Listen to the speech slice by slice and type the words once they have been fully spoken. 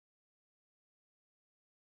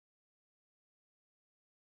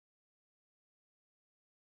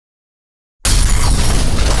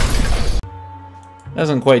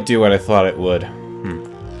Doesn't quite do what I thought it would.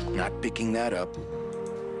 Not picking that up.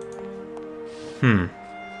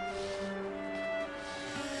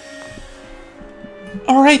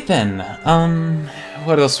 Alright then.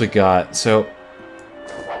 What else we got? So...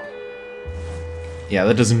 yeah,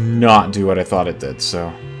 that does not do what I thought it did,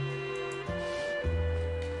 so...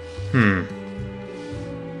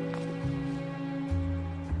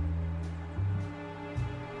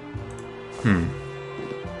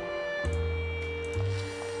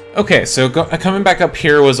 Okay, so coming back up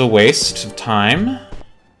here was a waste of time.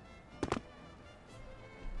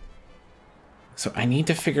 So I need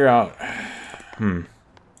to figure out...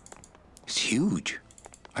 It's huge.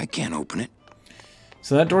 I can't open it.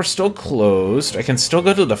 So that door's still closed. I can still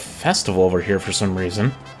go to the festival over here for some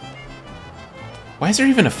reason. Why is there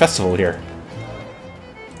even a festival here?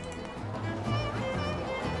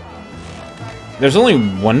 There's only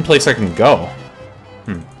one place I can go.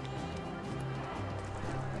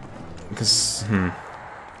 Because,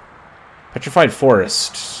 Petrified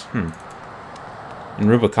Forest. In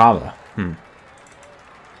Rubicava.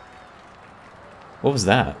 What was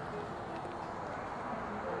that?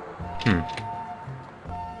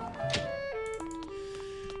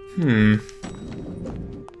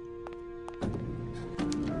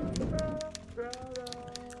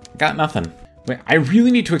 Got nothing. Wait, I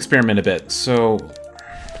really need to experiment a bit, so...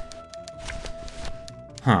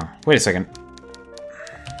 wait a second.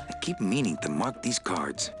 I keep meaning to mark these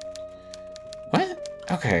cards. What?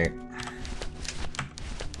 Okay.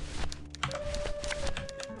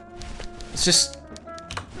 It's just...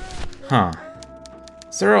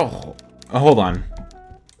 Is there a... hold on.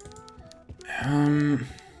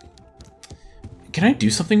 Can I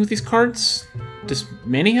do something with these cards? Does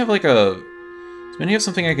Manny have like a... does Manny have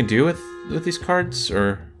something I can do with these cards,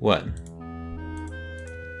 or what?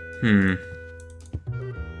 I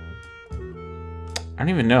don't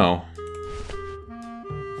even know.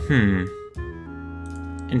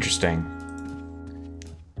 Interesting.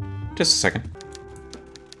 Just a second.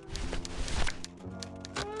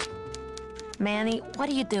 Manny, what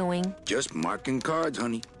are you doing? Just marking cards,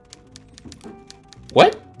 honey.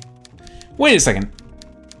 What? Wait a second.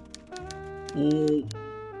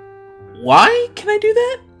 Why can I do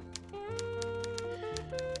that?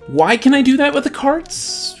 Why can I do that with the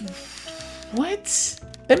cards? What?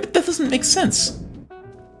 That doesn't make sense.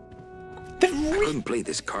 I couldn't play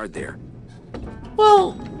this card there.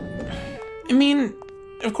 Well, I mean,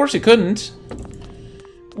 of course you couldn't.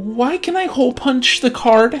 Why can I hole punch the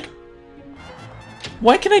card?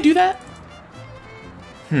 Why can I do that?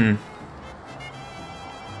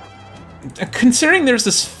 Considering there's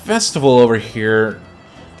this festival over here,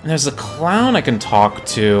 and there's a clown I can talk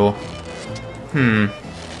to.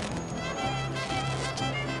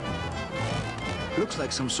 Looks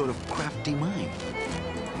like some sort of crafty mind.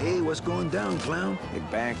 Hey, what's going down, clown? Hey,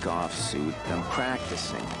 back off, suit. I'm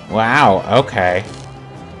practicing. Wow, okay.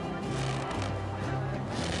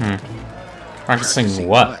 Practicing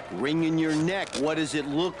what? Ring in your neck. What does it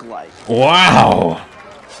look like? Wow!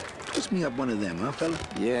 Twist me up one of them, huh, fella?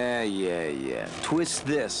 Yeah. Twist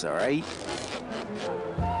this, all right?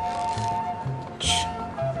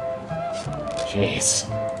 Jeez.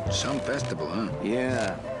 Some festival, huh?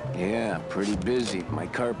 Yeah, pretty busy. My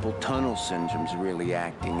carpal tunnel syndrome's really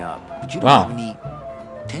acting up. But you don't have any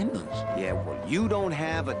tendons. Yeah, well, you don't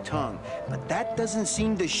have a tongue, but that doesn't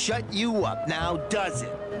seem to shut you up now, does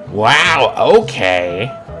it? Wow, okay.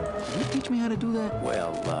 Can you teach me how to do that?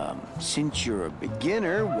 Well, since you're a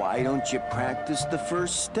beginner, why don't you practice the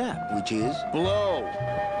first step? Which is? Blow.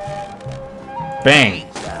 Bang.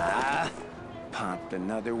 Pop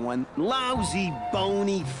another one. Lousy,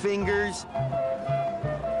 bony fingers.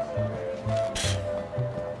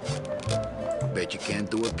 Bet you can't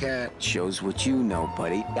do a cat. Shows what you know,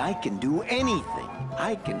 buddy. I can do anything.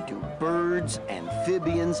 I can do birds,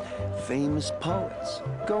 amphibians, famous poets.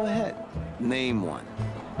 Go ahead. Name one.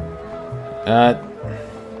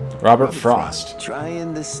 Robert Frost.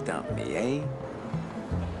 Trying to stump me, eh?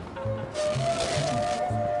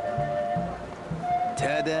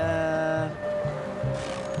 Ta-da!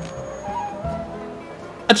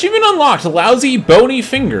 Achievement unlocked. Lousy, bony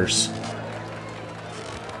fingers.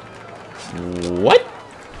 What?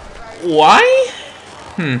 Why?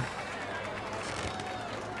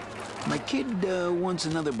 My kid wants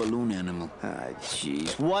another balloon animal. Ah,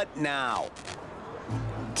 jeez. What now?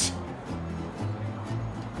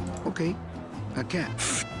 Okay, a cat.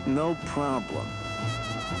 No problem.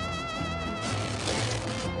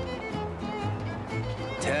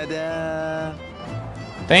 Ta-da!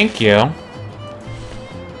 Thank you.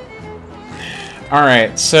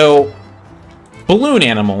 Alright, so... balloon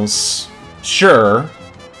animals. Sure.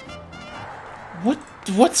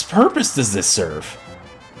 What's purpose does this serve?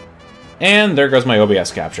 And there goes my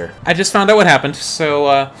OBS capture. I just found out what happened, so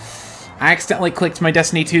I accidentally clicked my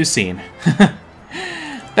Destiny 2 scene.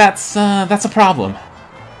 That's a problem.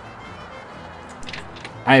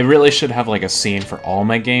 I really should have like a scene for all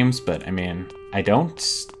my games, but I mean, I don't,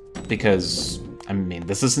 because I mean,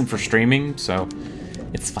 this isn't for streaming, so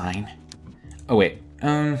it's fine. Oh wait,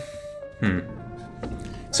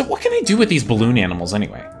 So what can I do with these balloon animals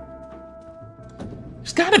anyway?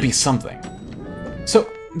 There's gotta be something. So,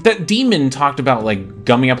 that demon talked about, like,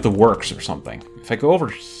 gumming up the works or something. If I go over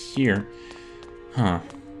here... Huh.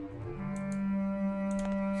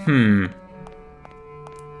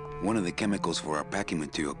 One of the chemicals for our packing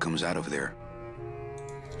material comes out of there.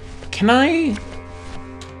 Can I...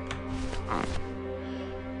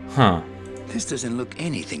 Huh. This doesn't look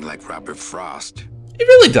anything like proper frost. It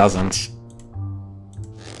really doesn't.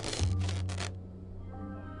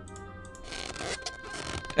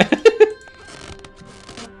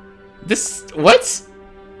 This... What?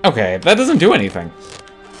 Okay, that doesn't do anything.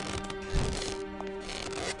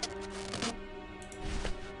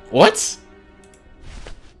 What?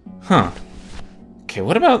 Huh. Okay,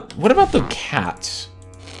 what about the cat?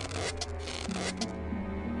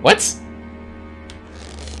 What?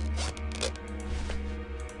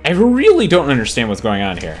 I really don't understand what's going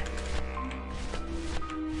on here.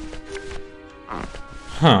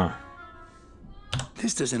 Huh.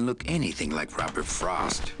 This doesn't look anything like proper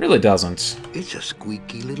frost. Really doesn't. It's a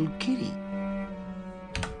squeaky little kitty.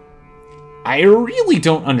 I really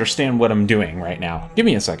don't understand what I'm doing right now. Give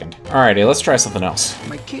me a second. Alrighty, let's try something else.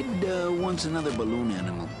 My kid wants another balloon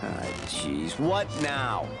animal. Jeez, what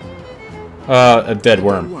now? A dead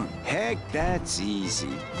worm. Heck, that's easy.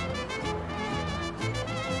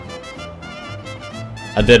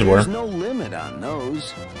 A dead There's worm. no limit on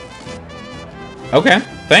those. Okay,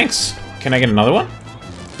 thanks. Can I get another one?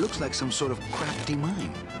 Looks like some sort of crafty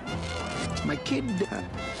mine. My kid... do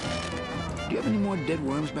you have any more dead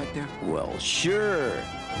worms back there? Well, sure.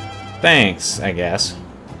 Thanks, I guess.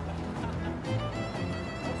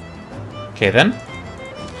 Okay then.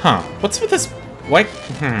 Huh, what's with this... What?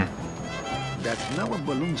 That's not what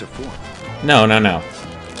balloons are for. No.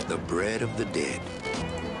 The bread of the dead.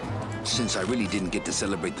 Since I really didn't get to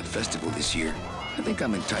celebrate the festival this year, I think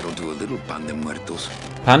I'm entitled to a little pan de muertos.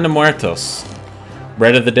 Pan de muertos.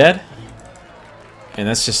 Bread of the dead? And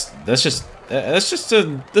that's just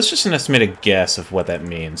an estimated guess of what that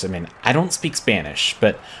means. I mean, I don't speak Spanish,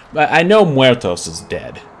 but I know muertos is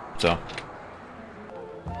dead. So,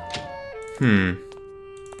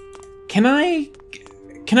 Can I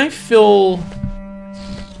fill?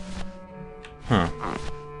 Huh.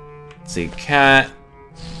 Let's see, cat.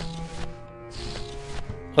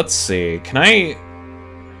 Let's see. Can I?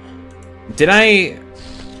 Did I?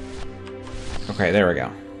 Okay, there we go.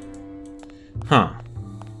 Huh.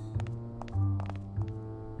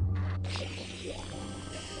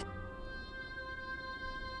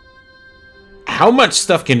 How much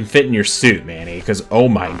stuff can fit in your suit, Manny? Because oh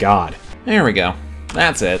my god. There we go.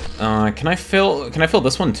 That's it. Can I fill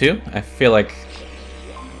this one too? I feel like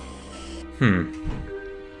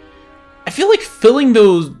I feel like filling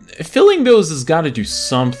those has got to do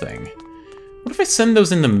something. What if I send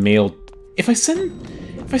those in the mail? If I send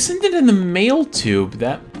it in the mail tube,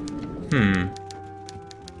 that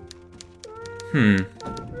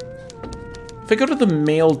If I go to the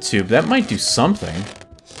mail tube, that might do something.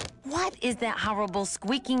 What is that horrible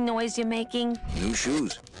squeaking noise you're making? New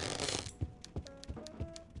shoes.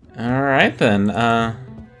 Alright then, can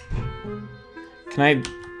I...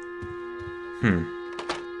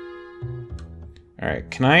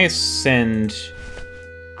 Alright, can I send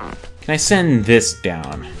this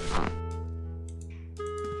down?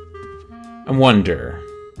 I wonder.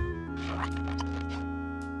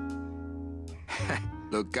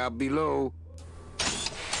 Look out below.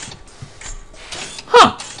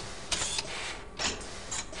 Huh!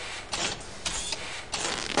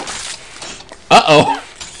 Uh-oh.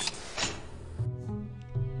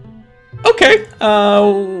 Okay,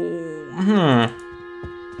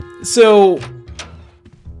 So,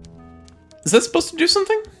 is that supposed to do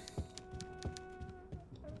something?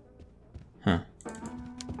 Huh.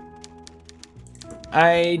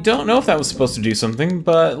 I don't know if that was supposed to do something,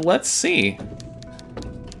 but let's see.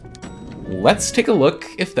 Let's take a look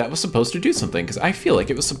if that was supposed to do something, because I feel like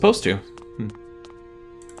it was supposed to.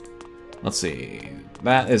 Let's see.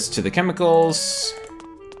 That is to the chemicals.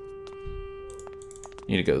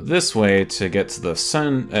 Need to go this way to get to the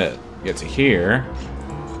sun, get to here.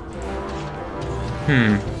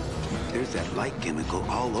 There's that light chemical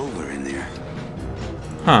all over in there.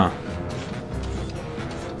 Huh.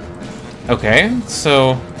 Okay,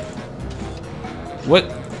 so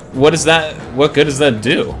what is that? What good does that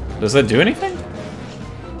do? Does that do anything?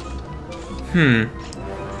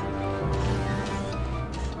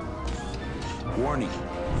 Warning.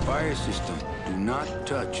 Fire system. Do not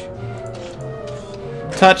touch.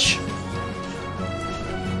 Touch.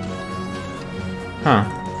 Huh.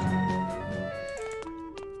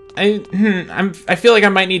 I feel like I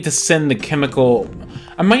might need to send the chemical.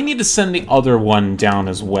 I might need to send the other one down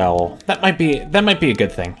as well. That might be a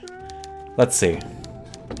good thing. Let's see.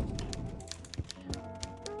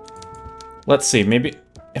 Let's see. Maybe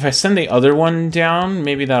if I send the other one down,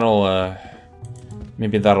 maybe that'll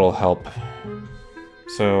help.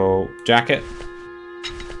 So jacket,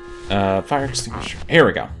 fire extinguisher. Here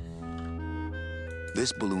we go.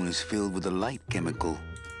 This balloon is filled with a light chemical.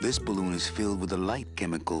 This balloon is filled with a light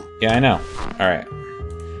chemical. Yeah, I know. All right,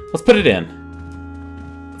 let's put it in.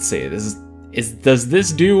 Let's see. Does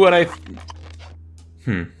this do what I?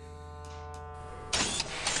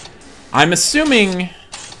 I'm assuming.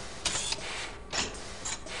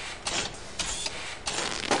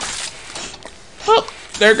 Oh,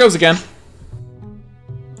 there it goes again.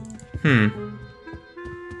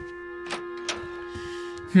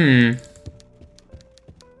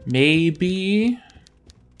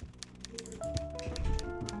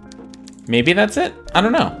 Maybe that's it? I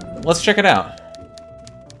don't know. Let's check it out.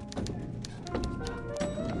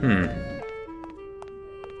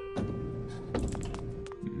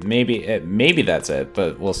 Maybe that's it,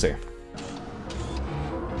 but we'll see.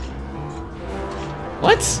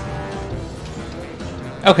 What?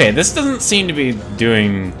 Okay, this doesn't seem to be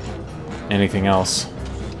doing anything else.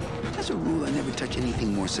 As a rule, I never touch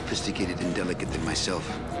anything more sophisticated and delicate than myself.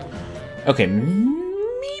 Okay,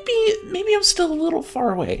 maybe I'm still a little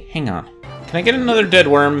far away. Hang on. Can I get another dead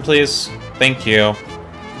worm, please? Thank you.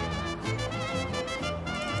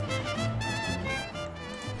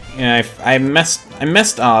 Yeah, I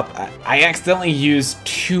messed up. I accidentally used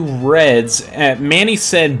 2 reds. Manny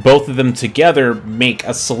said both of them together make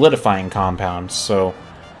a solidifying compound, so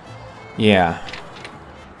yeah.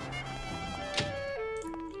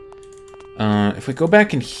 If we go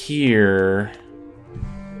back in here,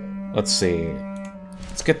 let's see.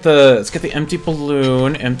 Let's get the empty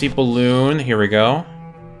balloon. Empty balloon. Here we go.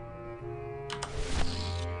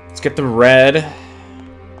 Let's get the red.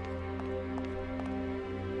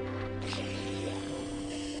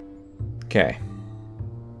 Okay.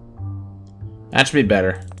 That should be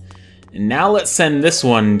better. And now let's send this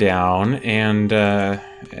one down and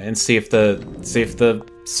see if the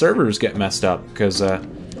servers get messed up, because I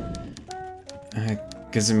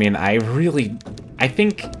mean, I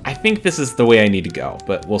think this is the way I need to go,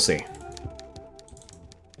 but we'll see.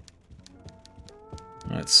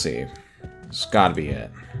 Let's see. It's gotta be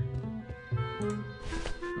it.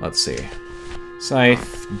 Let's see.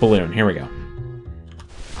 Scythe, balloon, here we go.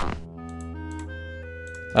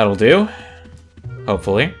 That'll do.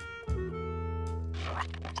 Hopefully.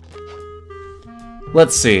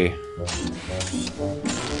 Let's see.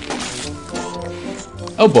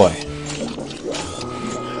 Oh boy.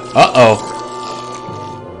 Uh-oh.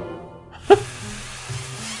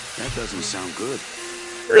 That doesn't sound good.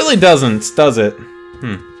 Really doesn't, does it?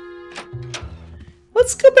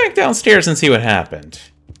 Let's go back downstairs and see what happened.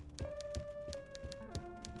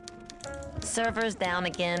 Server's down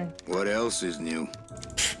again. What else is new?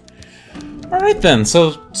 Alright then,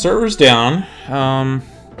 so server's down.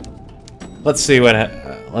 Let's see what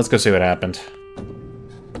let's go see what happened.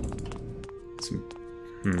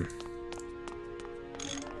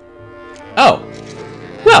 Oh.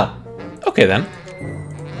 Well, okay then.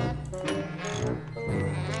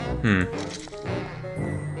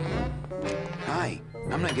 Hi,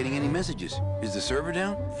 I'm not getting any messages. Is the server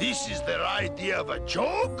down? This is their idea of a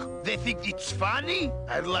joke? They think it's funny?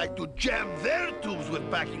 I'd like to jam their tubes with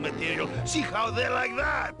packing material. See how they like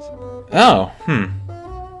that? Oh,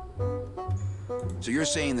 So you're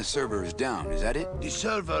saying the server is down, is that it? The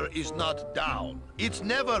server is not down. It's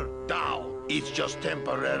never down. It's just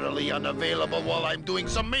temporarily unavailable while I'm doing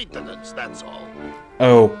some maintenance, that's all.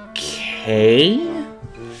 Okay.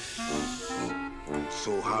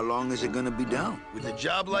 So how long is it gonna be down? With a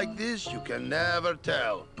job like this, you can never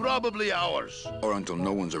tell. Probably hours. Or until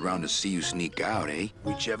no one's around to see you sneak out, eh?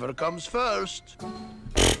 Whichever comes first.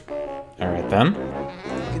 Alright then.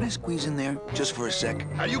 Can I squeeze in there, just for a sec?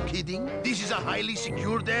 Are you kidding? This is a highly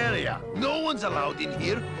secured area. No one's allowed in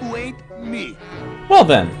here who ain't me. Well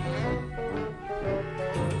then.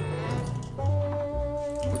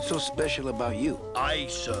 What's so special about you? I,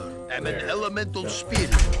 sir, am an elemental spirit,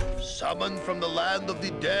 summoned from the land of the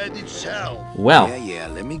dead itself. Well, Yeah,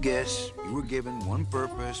 let me guess. You were given one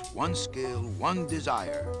purpose, one skill, one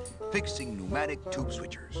desire. Fixing pneumatic tube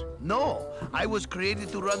switchers. No, I was created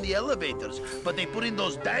to run the elevators, but they put in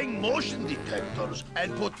those dang motion detectors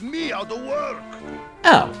and put me out of work.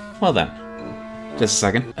 oh, well then. Just a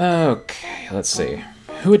second. Okay, let's see.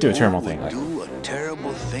 Who would do a terrible Who thing would like do a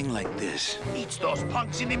terrible thing like this? It's those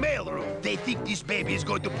punks in the mailroom. They think this baby is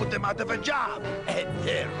going to put them out of a job. And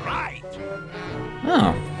they're right.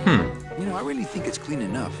 Oh, You know, I really think it's clean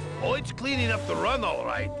enough. Oh, it's clean enough to run, all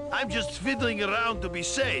right. I'm just fiddling around to be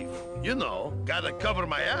safe. You know, gotta cover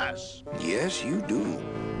my ass. Yes, you do.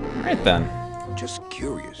 alright then. Just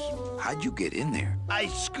curious. How'd you get in there? I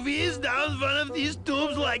squeezed down one of these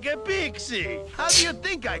tubes like a pixie. How do you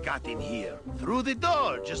think I got in here? Through the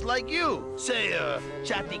door, just like you. Say,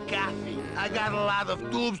 chatty Cathy, I got a lot of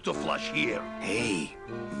tubes to flush here. Hey,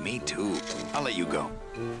 me too. I'll let you go.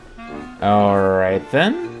 Alright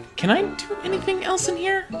then. Can I do anything else in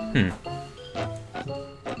here?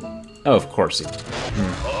 Oh, of course.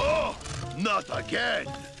 Oh, not again.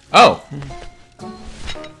 Oh,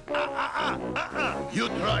 You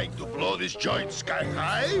trying to blow this joint sky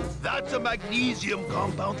high? That's a magnesium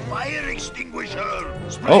compound fire extinguisher.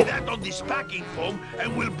 Spray Oh. that on this packing foam,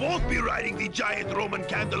 and we'll both be riding the giant Roman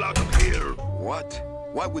candle out of here. What?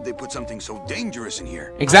 Why would they put something so dangerous in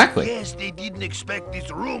here? exactly. Yes, they didn't expect this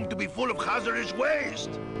room to be full of hazardous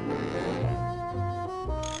waste.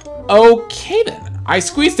 Okay then. I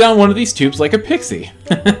squeezed down one of these tubes like a pixie.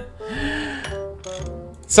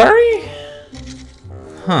 Sorry?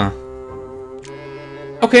 Huh.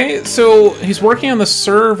 Okay, so he's working on the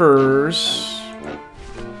servers.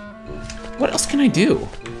 What else can I do?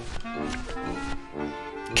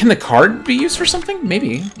 Can the card be used for something?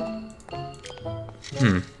 Maybe.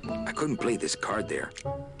 I couldn't play this card there.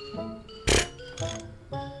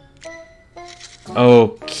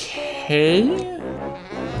 Okay.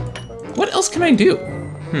 What else can I do?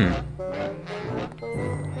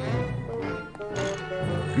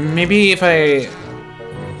 Maybe if I...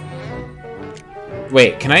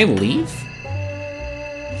 Wait, can I leave?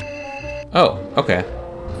 Oh, okay.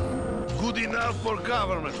 Good enough for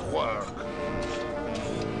government work.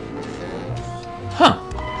 Huh.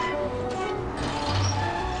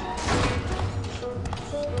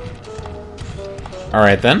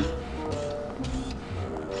 Alright then.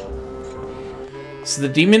 So the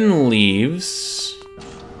demon leaves.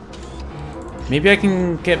 Maybe I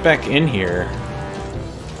can get back in here.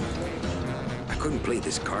 I couldn't play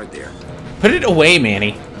this card there. Put it away,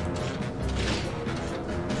 Manny.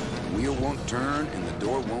 The wheel won't turn and the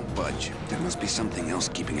door won't budge. There must be something else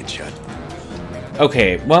keeping it shut.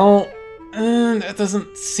 Okay, well, that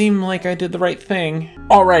doesn't seem like I did the right thing.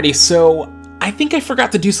 Alrighty, so I think I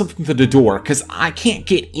forgot to do something to the door because I can't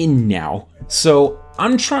get in now. So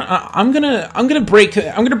I'm gonna break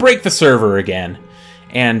the server again,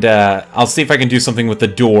 and I'll see if I can do something with the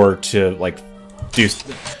door to like do.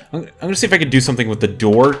 I'm gonna see if I can do something with the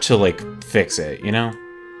door to like fix it. You know.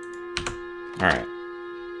 All right.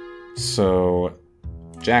 So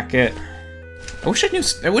jacket. I wish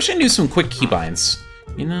I knew some quick keybinds.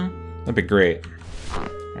 You know, that'd be great. All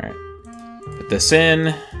right. Put this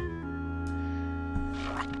in.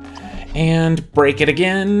 And break it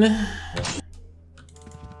again.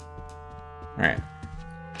 Alright.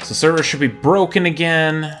 So server should be broken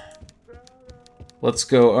again. Let's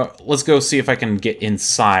go see if I can get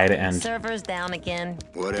inside and... Server's down again.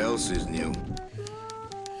 What else is new?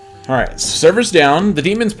 Alright, server's down. The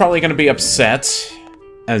demon's probably gonna be upset,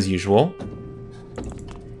 as usual.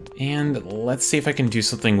 And let's see if I can do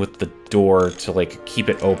something with the door to, like, keep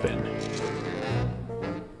it open.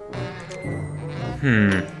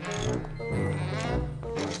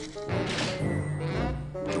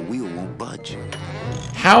 The wheel won't budge.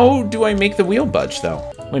 How do I make the wheel budge,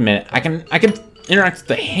 though? Wait a minute, I can interact with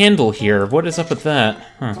the handle here. What is up with that?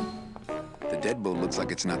 Huh. The deadbolt looks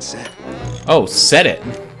like it's not set. Oh, set it.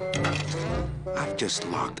 I've just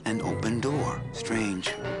locked an open door.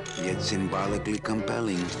 Strange, yet symbolically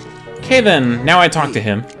compelling. Okay then, now I talk to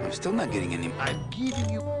him. I'm still not getting any... I'm giving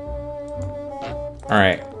you...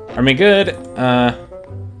 Alright, are we good?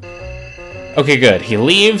 Okay, good. He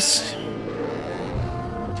leaves.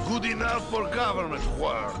 Good enough for government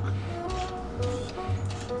work.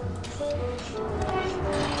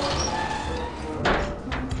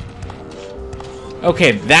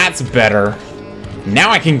 Okay, that's better.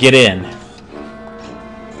 Now I can get in.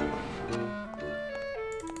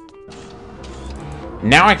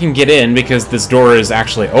 Now I can get in because this door is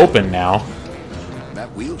actually open now.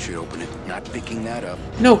 That wheel should open it, not picking that up.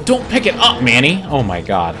 No, don't pick it up, Manny. Oh my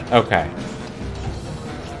god. Okay.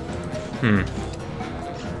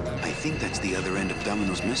 I think that's the other end of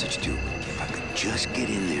Domino's message tube. If I could just get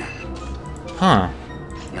in there. Huh.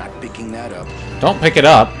 Not picking that up. Don't pick it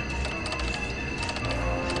up.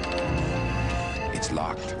 It's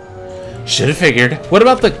locked. Should have figured. What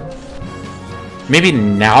about the... Maybe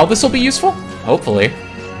now this will be useful? Hopefully.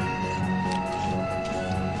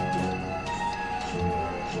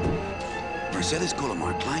 Mercedes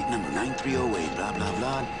Colomar, client number 9308, blah, blah,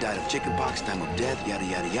 blah. Died of chickenpox, time of death, yada,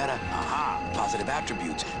 yada, yada. Aha, positive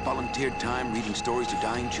attributes. Volunteered time, reading stories to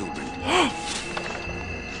dying children.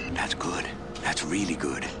 That's good. That's really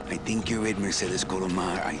good. I think you're it, Mercedes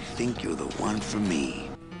Colomar. I think you're the one for me.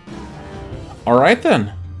 Alright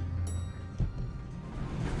then.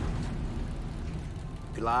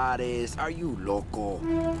 Gladys, are you loco?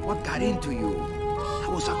 What got into you?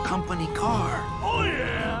 That was a company car. Oh,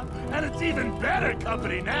 yeah. And it's even better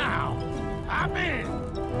company now. I'm in.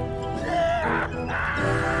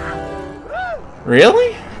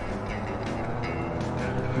 Really?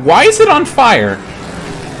 Why is it on fire?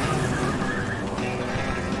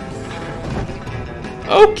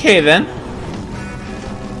 Okay then.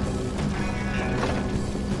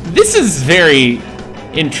 This is very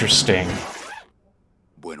interesting.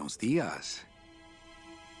 Buenos dias.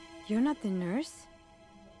 You're not the nurse?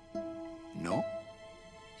 No?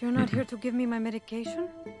 You're not here to give me my medication?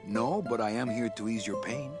 No, but I am here to ease your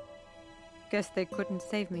pain. Guess they couldn't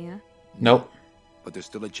save me, huh? Nope. But there's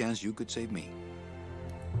still a chance you could save me.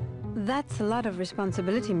 That's a lot of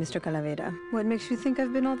responsibility, Mr. Calavera. What makes you think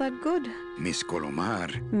I've been all that good? Miss Colomar.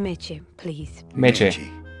 Meche, please. Meche.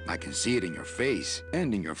 I can see it in your face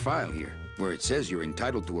and in your file here, where it says you're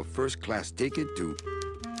entitled to a first-class ticket to...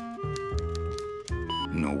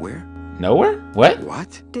 nowhere? Nowhere? What?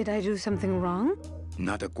 What? Did I do something wrong?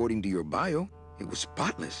 Not according to your bio. It was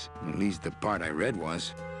spotless. At least the part I read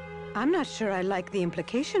was. I'm not sure I like the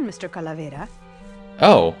implication, Mr. Calavera.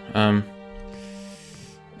 Oh,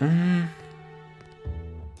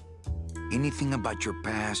 Anything about your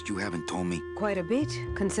past you haven't told me? Quite a bit,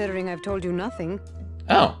 considering I've told you nothing.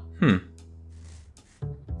 Oh,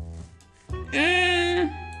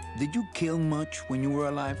 Did you kill much when you were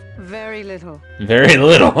alive? Very little. Very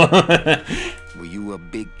little. Were you a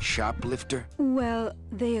big shoplifter? Well,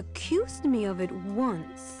 they accused me of it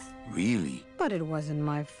once. Really? But it wasn't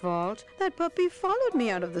my fault. That puppy followed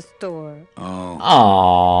me out of the store. Oh.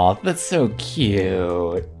 Aw, that's so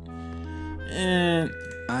cute.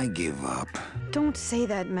 I give up. Don't say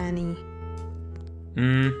that, Manny.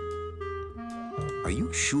 Are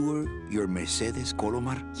you sure you're Mercedes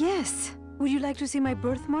Colomar? Yes. Would you like to see my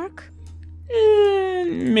birthmark?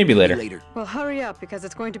 Maybe later. Well, hurry up, because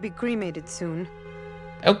it's going to be cremated soon.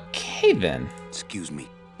 Okay, then. Excuse me,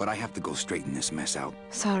 but I have to go straighten this mess out.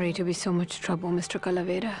 Sorry to be so much trouble, Mr.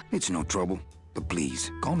 Calavera. It's no trouble, but please,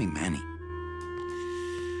 call me Manny.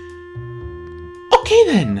 Okay,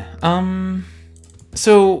 then.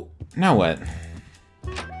 So, now what?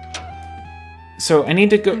 So, I need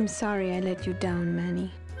to go... I'm sorry I let you down,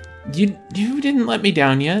 Manny. You didn't let me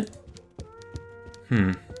down yet.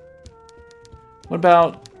 What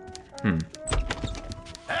about...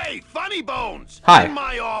 Hey, Funny Bones! Hi. In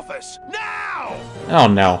my office, now! Oh,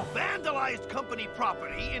 no. Vandalized company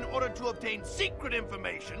property in order to obtain secret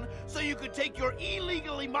information so you could take your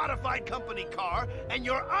illegally modified company car and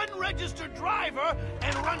your unregistered driver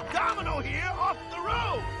and run Domino here off the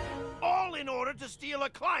road. All in order to steal a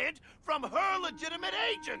client from her legitimate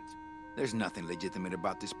agent. There's nothing legitimate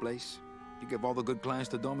about this place. You give all the good clients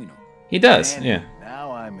to Domino. He does, Manny, yeah.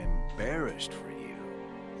 Now I'm embarrassed for you.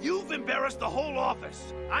 You've embarrassed the whole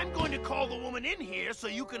office. I'm going to call the woman in here so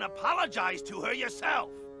you can apologize to her yourself.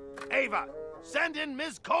 Ava, send in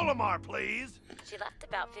Ms. Colomar, please. She left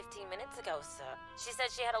about 15 minutes ago, sir. She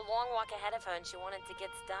said she had a long walk ahead of her and she wanted to get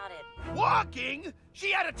started. Walking?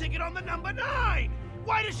 She had a ticket on the number 9.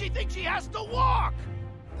 Why does she think she has to walk?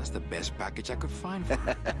 That's the best package I could find for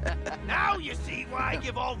her. Now you see why I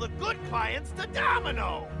give all the good clients to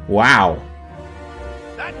Domino. Wow.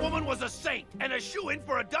 That woman was a saint and a shoo-in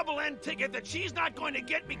for a double-end ticket that she's not going to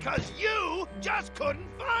get because you just couldn't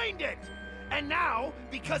find it. And now,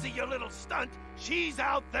 because of your little stunt, she's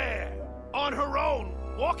out there, on her own,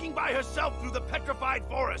 walking by herself through the petrified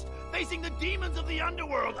forest, facing the demons of the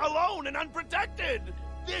underworld, alone and unprotected.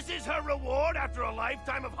 This is her reward after a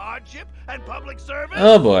lifetime of hardship and public service?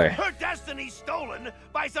 Oh, boy. Her destiny stolen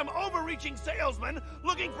by some overreaching salesman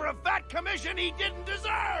looking for a fat commission he didn't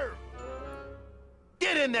deserve!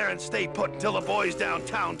 Get in there and stay put until the boys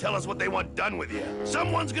downtown tell us what they want done with you.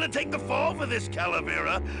 Someone's gonna take the fall for this,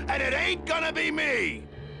 Calavera, and it ain't gonna be me!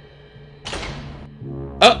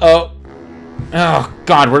 Uh-oh. Oh,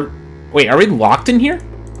 God, wait, are we locked in here?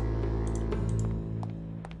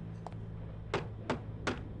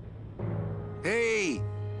 Hey,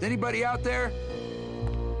 is anybody out there?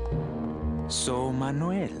 So,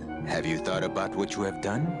 Manuel, have you thought about what you have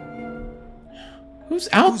done? Who's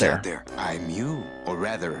out Who's there? out there? I'm you, or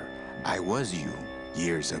rather, I was you,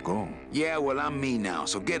 years ago. Yeah, well, I'm me now,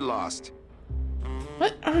 so get lost.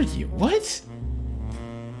 What are you? What?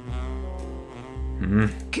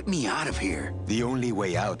 Get me out of here. The only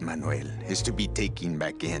way out, Manuel, is to be taken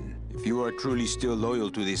back in. If you are truly still loyal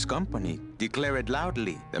to this company, declare it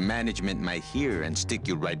loudly. The management might hear and stick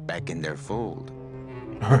you right back in their fold.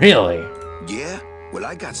 Really? Yeah? Well,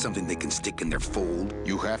 I got something they can stick in their fold.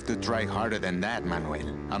 You have to try harder than that, Manuel.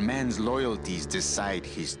 A man's loyalties decide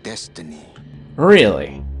his destiny.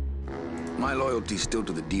 Really? My loyalty's still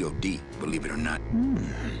to the DOD, believe it or not.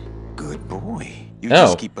 Good boy. You Oh.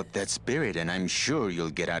 just keep up that spirit and I'm sure you'll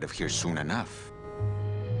get out of here soon enough.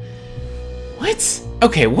 What?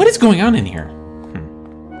 Okay, what is going on in here?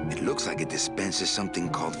 It looks like it dispenses something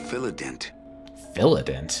called Philodent.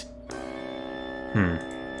 Philodent?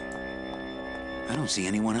 I don't see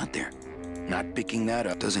anyone out there. Not picking that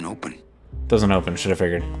up. Doesn't open. Doesn't open, should have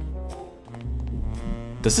figured.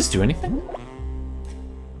 Does this do anything?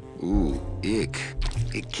 Ooh, ick.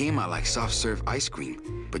 It came out like soft serve ice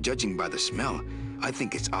cream, but judging by the smell, I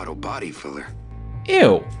think it's auto body filler.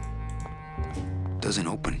 Ew. Doesn't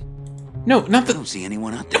open. No, not I the don't see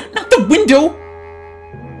anyone out there. not the window.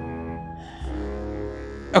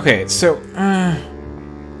 Okay, so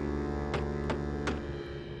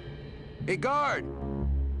Hey, guard!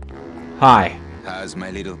 hi. How's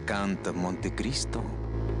my little Count of Monte Cristo?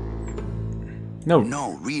 No.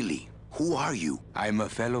 No, really. Who are you? I'm a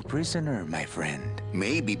fellow prisoner, my friend.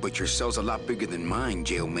 Maybe, but your cell's a lot bigger than mine,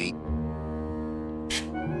 jailmate.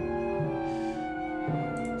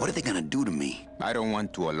 What are they gonna do to me? I don't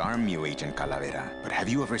want to alarm you, Agent Calavera, but have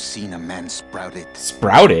you ever seen a man sprouted?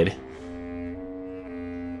 Sprouted?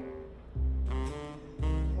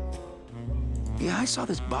 Yeah, I saw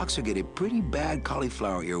this boxer get a pretty bad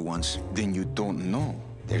cauliflower ear once. Then you don't know.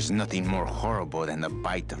 There's nothing more horrible than the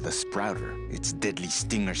bite of the sprouter. Its deadly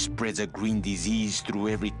stinger spreads a green disease through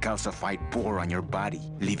every calcified pore on your body,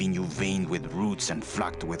 leaving you veined with roots and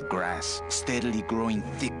flocked with grass, steadily growing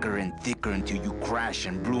thicker and thicker until you crash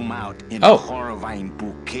and bloom out in a horrifying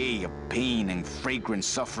bouquet of pain and fragrant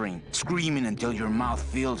suffering, screaming until your mouth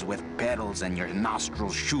fills with petals and your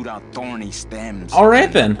nostrils shoot out thorny stems. All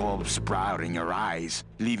right then. Bulbs sprout in your eyes,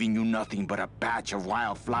 leaving you nothing but a patch of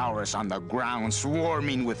wild flowers on the ground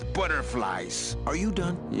swarming with butterflies. Are you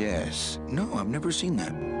done? Yes. No, I've never seen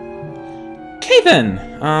that. Okay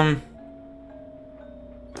then.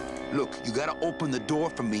 Look, you gotta open the door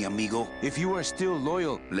for me, amigo. If you are still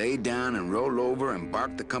loyal, Lay down and roll over and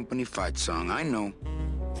bark the company fight song. I know.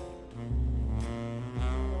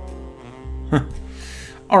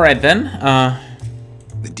 All right then.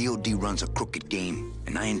 The DOD runs a crooked game,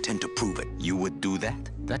 and I intend to prove it. you would do that?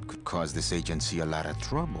 That could cause this agency a lot of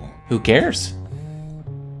trouble. Who cares?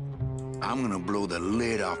 I'm gonna blow the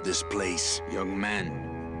lid off this place. Young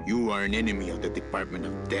man, you are an enemy of the Department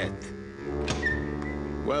of Death.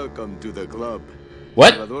 Welcome to the club.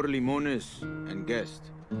 What? Salvador Limones and guest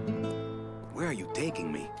Where are you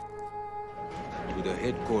taking me? to the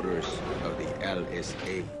headquarters of the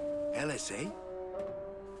LSA, LSA?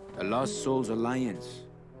 the Lost Souls Alliance.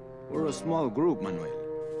 We're a small group, Manuel.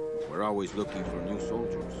 We're always looking for new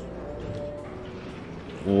soldiers.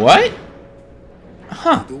 What?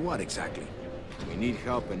 Huh. Do what exactly? We need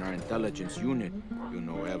help in our intelligence unit. You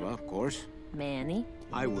know Eva, of course. Manny?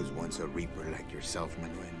 I was once a reaper like yourself,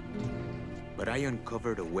 Manuel. But I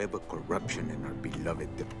uncovered a web of corruption in our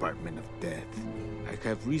beloved Department of Death. I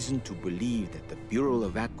have reason to believe that the Bureau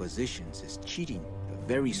of Acquisitions is cheating the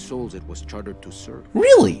very souls it was chartered to serve.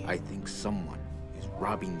 Really? I think someone is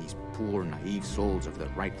robbing these poor, naive souls of their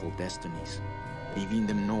rightful destinies, leaving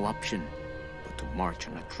them no option but to march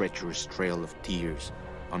on a treacherous trail of tears,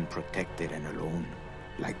 unprotected and alone,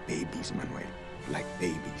 like babies, Manuel, like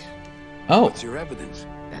babies. Oh. What's your evidence?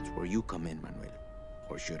 That's where you come in, Manuel.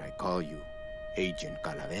 Or should I call you Agent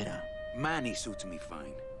Calavera? Manny suits me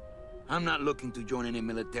fine. I'm not looking to join any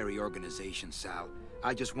military organization, Sal.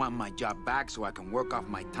 I just want my job back so I can work off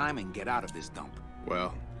my time and get out of this dump.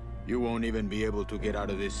 Well, you won't even be able to get out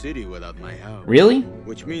of this city without my help. Really?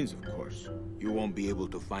 Which means, of course, you won't be able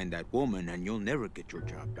to find that woman and you'll never get your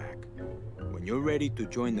job back. When you're ready to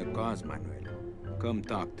join the cause, Manuel, come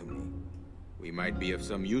talk to me. We might be of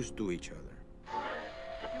some use to each other.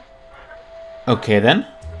 Okay then.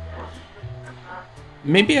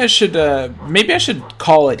 maybe I should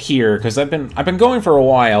call it here, because I've been going for a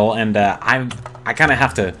while, and I kind of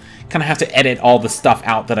have to edit all the stuff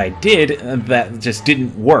out that I did that just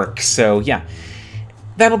didn't work. So yeah,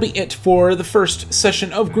 that'll be it for the first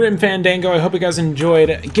session of Grim Fandango. I hope you guys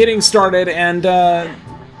enjoyed getting started and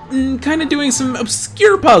kind of doing some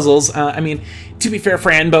obscure puzzles. I mean, to be fair,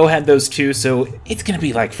 Franbo had those too, so it's gonna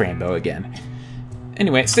be like Franbo again.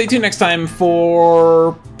 Anyway, stay tuned next time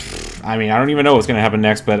for... I mean, I don't even know what's gonna happen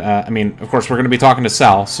next, but I mean, of course, we're gonna be talking to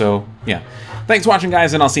Sal, so yeah. Thanks for watching,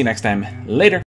 guys, and I'll see you next time. Later!